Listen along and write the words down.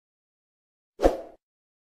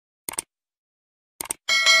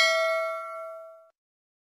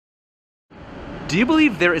Do you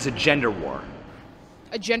believe there is a gender war?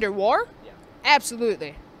 A gender war? Yeah.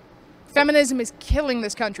 Absolutely. Feminism is killing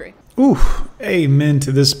this country. Ooh, amen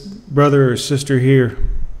to this brother or sister here.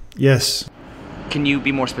 Yes. Can you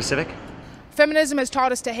be more specific? Feminism has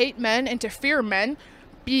taught us to hate men and to fear men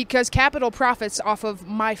because capital profits off of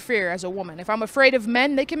my fear as a woman. If I'm afraid of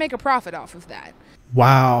men, they can make a profit off of that.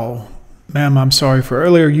 Wow. Ma'am, I'm sorry for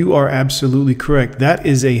earlier. You are absolutely correct. That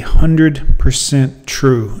is 100%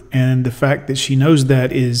 true. And the fact that she knows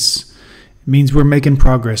that means we're making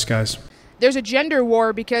progress, guys. There's a gender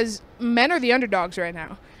war because men are the underdogs right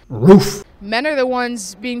now. Roof. Men are the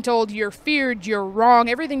ones being told you're feared, you're wrong,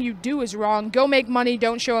 everything you do is wrong, go make money,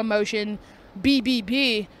 don't show emotion,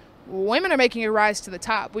 BBB. Women are making a rise to the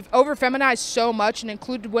top. We've over-feminized so much and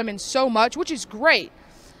included women so much, which is great.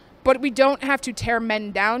 But we don't have to tear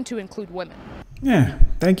men down to include women. Yeah,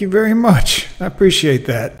 thank you very much. I appreciate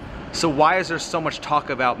that. So why is there so much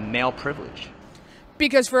talk about male privilege?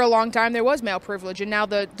 Because for a long time there was male privilege, and now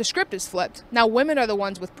the script is flipped. Now women are the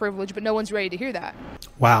ones with privilege, but no one's ready to hear that.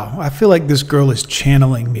 Wow, I feel like this girl is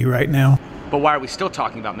channeling me right now. But why are we still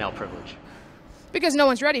talking about male privilege? Because no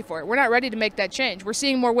one's ready for it. We're not ready to make that change. We're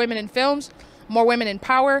seeing more women in films, more women in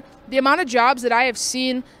power. The amount of jobs that I have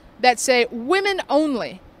seen that say women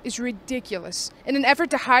only is ridiculous. In an effort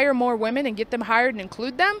to hire more women and get them hired and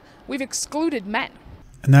include them, we've excluded men.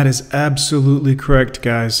 And that is absolutely correct,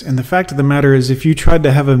 guys. And the fact of the matter is, if you tried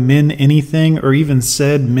to have a men anything or even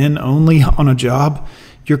said men only on a job,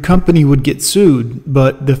 your company would get sued.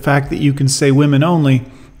 But the fact that you can say women only,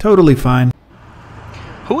 totally fine.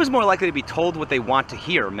 Who is more likely to be told what they want to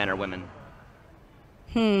hear, men or women?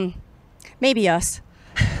 Maybe us.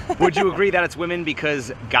 Would you agree that it's women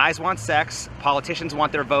because guys want sex, politicians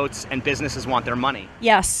want their votes, and businesses want their money?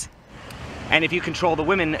 Yes. And if you control the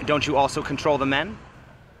women, don't you also control the men?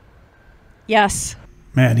 Yes.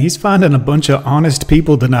 Man, he's finding a bunch of honest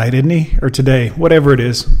people tonight, isn't he? Or today, whatever it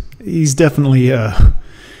is. He's definitely,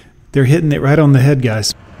 they're hitting it right on the head,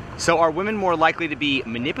 guys. So are women more likely to be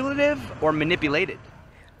manipulative or manipulated?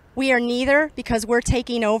 We are neither because we're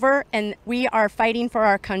taking over and we are fighting for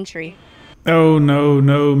our country. Oh, no,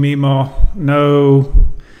 Meemaw.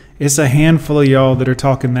 No. It's a handful of y'all that are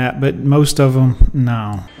talking that, but most of them,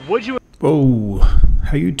 no. Whoa,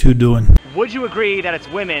 how you two doing? Would you agree that it's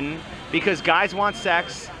women because guys want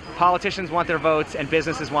sex, politicians want their votes, and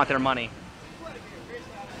businesses want their money?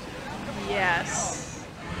 Yes.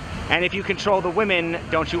 And if you control the women,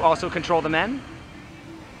 don't you also control the men?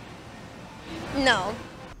 No.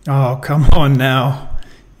 Oh, come on now.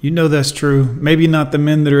 You know that's true. Maybe not the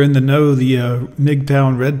men that are in the know, the MGTOW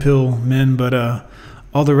and Red Pill men, but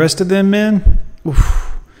all the rest of them men,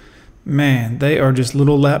 oof, man, they are just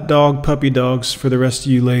little lapdog puppy dogs for the rest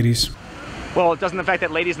of you ladies. Well, doesn't the fact that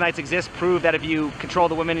ladies' nights exist prove that if you control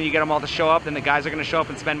the women and you get them all to show up, then the guys are going to show up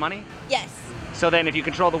and spend money? Yes. So then if you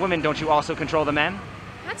control the women, don't you also control the men?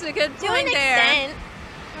 That's a good To point an there. extent.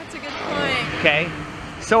 That's a good point. Okay.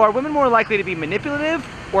 So are women more likely to be manipulative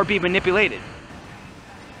or be manipulated?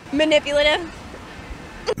 Manipulative.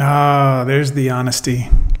 Ah, there's the honesty.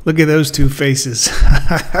 Look at those two faces.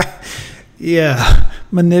 Yeah,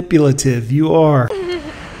 manipulative, you are.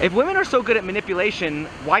 If women are so good at manipulation,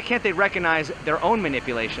 why can't they recognize their own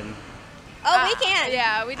manipulation? Oh, we can.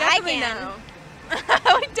 Yeah, we definitely know.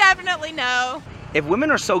 We definitely know. If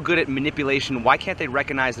women are so good at manipulation, why can't they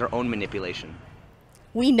recognize their own manipulation?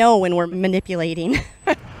 We know when we're manipulating.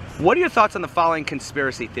 What are your thoughts on the following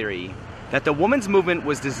conspiracy theory? That the women's movement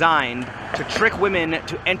was designed to trick women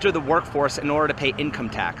to enter the workforce in order to pay income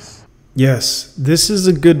tax. Yes, this is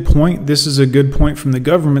a good point. This is a good point from the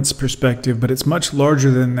government's perspective, but it's much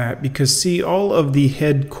larger than that because, see, all of the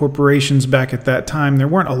head corporations back at that time, there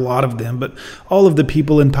weren't a lot of them, but all of the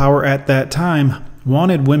people in power at that time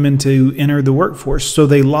wanted women to enter the workforce, so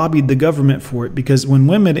they lobbied the government for it because when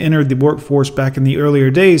women entered the workforce back in the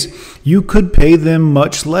earlier days, you could pay them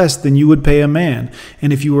much less than you would pay a man.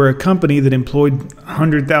 And if you were a company that employed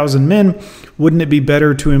 100,000 men, wouldn't it be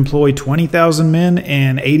better to employ 20,000 men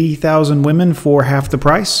and 80,000 women for half the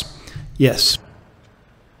price? Yes.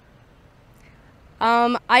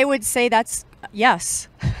 I would say that's yes.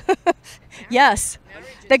 Yes.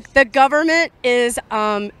 The government is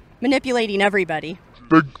manipulating everybody.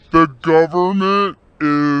 The government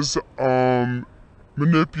is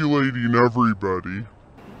manipulating everybody.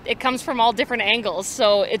 It comes from all different angles.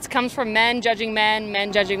 So it comes from men judging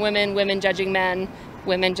men judging women, women judging men,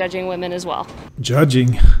 women judging women as well.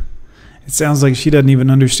 Judging? It sounds like she doesn't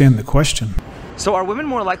even understand the question. So are women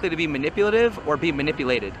more likely to be manipulative or be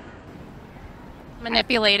manipulated?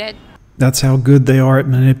 Manipulated. That's how good they are at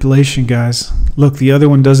manipulation, guys. Look, the other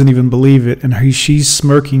one doesn't even believe it, and she's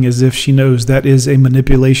smirking as if she knows that is a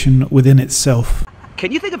manipulation within itself.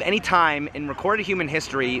 Can you think of any time in recorded human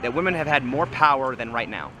history that women have had more power than right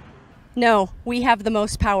now? No, we have the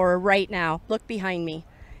most power right now. Look behind me.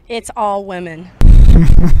 It's all women.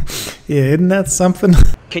 Yeah, isn't that something?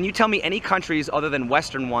 Can you tell me any countries other than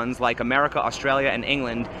Western ones like America, Australia, and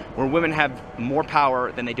England where women have more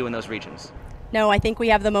power than they do in those regions? No, I think we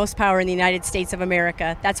have the most power in the United States of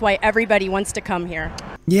America. That's why everybody wants to come here.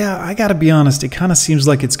 Yeah, I gotta be honest, it kind of seems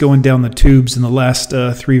like it's going down the tubes in the last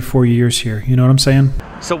 3 or 4 years here. You know what I'm saying?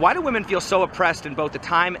 So why do women feel so oppressed in both the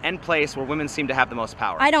time and place where women seem to have the most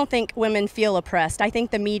power? I don't think women feel oppressed. I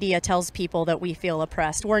think the media tells people that we feel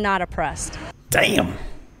oppressed. We're not oppressed. Damn.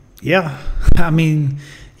 Yeah, I mean,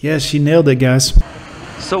 yeah, she nailed it, guys.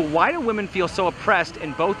 So why do women feel so oppressed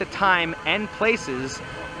in both the time and places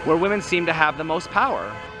where women seem to have the most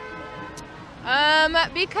power?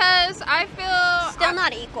 Because I feel Still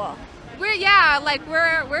not equal. we're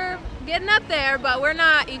getting up there, but we're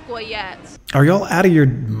not equal yet. Are y'all out of your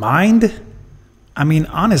mind? I mean,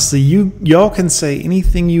 honestly, y'all can say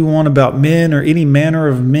anything you want about men or any manner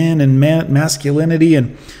of men and masculinity,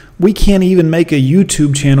 and we can't even make a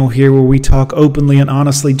YouTube channel here where we talk openly and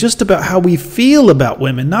honestly just about how we feel about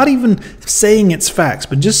women. Not even saying it's facts,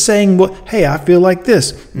 but just saying, hey, I feel like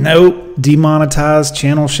this. Nope, demonetized,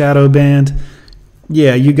 channel shadow banned.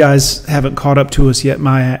 Yeah, you guys haven't caught up to us yet,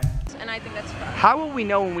 my. And I think that's fun. How will we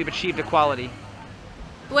know when we've achieved equality?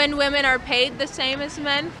 When women are paid the same as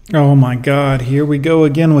men. Oh my God, here we go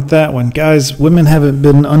again with that one. Guys, women haven't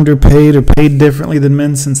been underpaid or paid differently than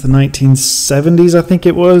men since the 1970s, I think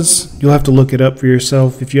it was. You'll have to look it up for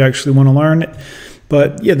yourself if you actually want to learn it.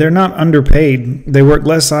 But yeah, they're not underpaid. They work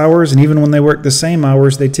less hours, and even when they work the same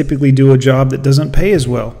hours, they typically do a job that doesn't pay as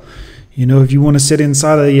well. You know, if you want to sit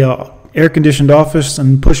inside a air-conditioned office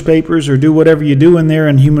and push papers or do whatever you do in there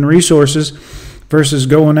in human resources, versus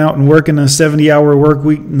going out and working a 70-hour work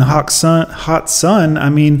week in the hot sun, I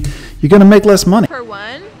mean, you're going to make less money. For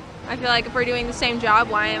one, I feel like if we're doing the same job,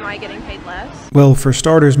 why am I getting paid less? Well, for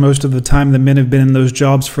starters, most of the time the men have been in those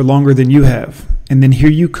jobs for longer than you have. And then here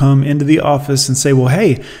you come into the office and say, well,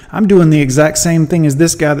 hey, I'm doing the exact same thing as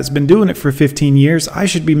this guy that's been doing it for 15 years. I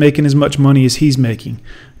should be making as much money as he's making.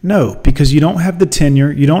 No, because you don't have the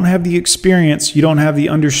tenure, you don't have the experience, you don't have the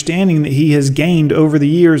understanding that he has gained over the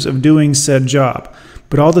years of doing said job.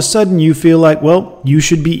 But all of a sudden you feel like, well, you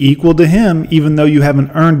should be equal to him even though you haven't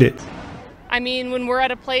earned it. I mean, when we're at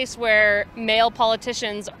a place where male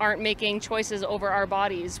politicians aren't making choices over our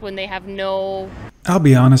bodies, when they have no... I'll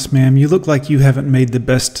be honest, ma'am, you look like you haven't made the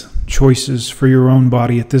best choices for your own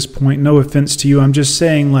body at this point. No offense to you. I'm just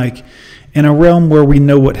saying, like, in a realm where we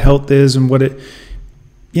know what health is and what it...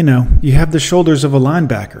 You know, you have the shoulders of a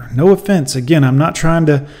linebacker. No offense. Again,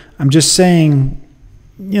 I'm just saying,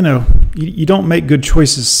 you know, you don't make good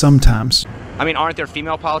choices sometimes. I mean, aren't there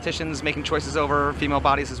female politicians making choices over female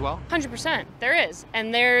bodies as well? 100%, there is.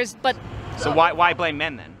 And So why blame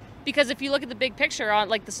men then? because if you look at the big picture on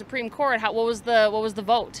like the Supreme Court, what was the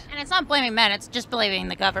vote? And it's not blaming men, it's just blaming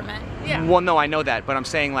the government. Yeah. Well, no, I know that, but I'm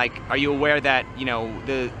saying, like, are you aware that, you know,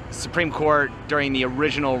 the Supreme Court during the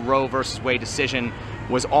original Roe versus Wade decision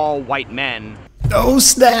was all white men? Oh,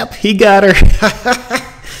 snap. He got her.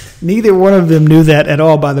 Neither one of them knew that at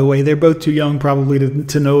all, by the way. They're both too young probably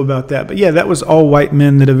to know about that. But yeah, that was all white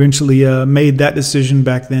men that eventually made that decision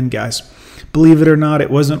back then, guys. Believe it or not,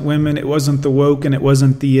 it wasn't women, it wasn't the woke, and it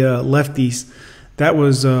wasn't the lefties. That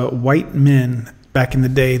was white men back in the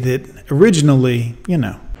day that originally, you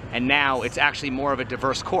know. And now it's actually more of a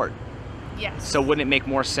diverse court. Yes. So wouldn't it make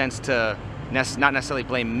more sense to not necessarily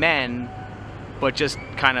blame men, but just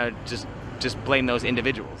kind of just blame those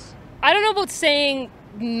individuals? I don't know about saying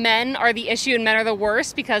men are the issue and men are the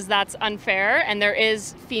worst, because that's unfair, and there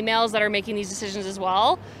is females that are making these decisions as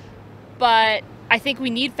well. But I think we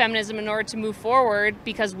need feminism in order to move forward,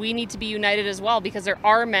 because we need to be united as well, because there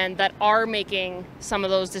are men that are making some of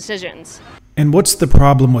those decisions. And what's the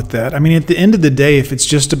problem with that? I mean, at the end of the day, if it's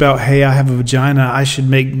just about, hey, I have a vagina, I should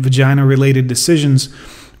make vagina-related decisions,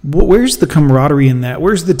 where's the camaraderie in that?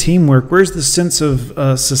 Where's the teamwork? Where's the sense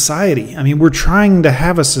of society? I mean, we're trying to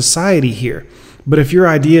have a society here. But if your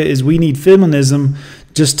idea is we need feminism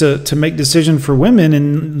just to make decisions for women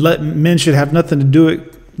and let men should have nothing to do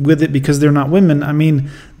with it because they're not women, I mean,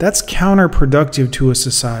 that's counterproductive to a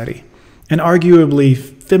society. And arguably,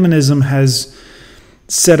 feminism has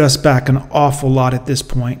set us back an awful lot at this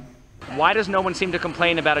point. Why does no one seem to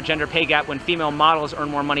complain about a gender pay gap when female models earn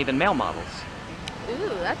more money than male models? Ooh,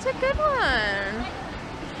 that's a good one.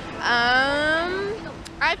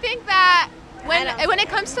 I think that When it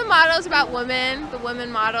comes to models about women, the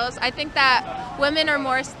women models, I think that women are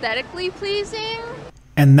more aesthetically pleasing.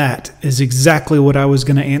 And that is exactly what I was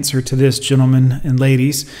going to answer to this, gentlemen and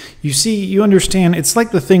ladies. You see, you understand, it's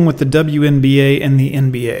like the thing with the WNBA and the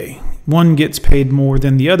NBA. One gets paid more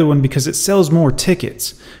than the other one because it sells more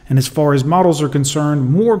tickets. And as far as models are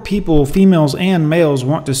concerned, more people, females and males,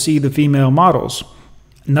 want to see the female models.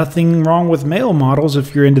 Nothing wrong with male models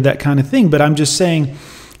if you're into that kind of thing, but I'm just saying,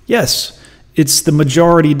 yes, it's the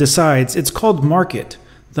majority decides. It's called market.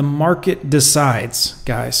 The market decides,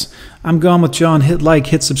 guys. I'm Gone with John. Hit like,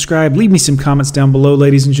 hit subscribe. Leave me some comments down below,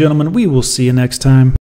 ladies and gentlemen. We will see you next time.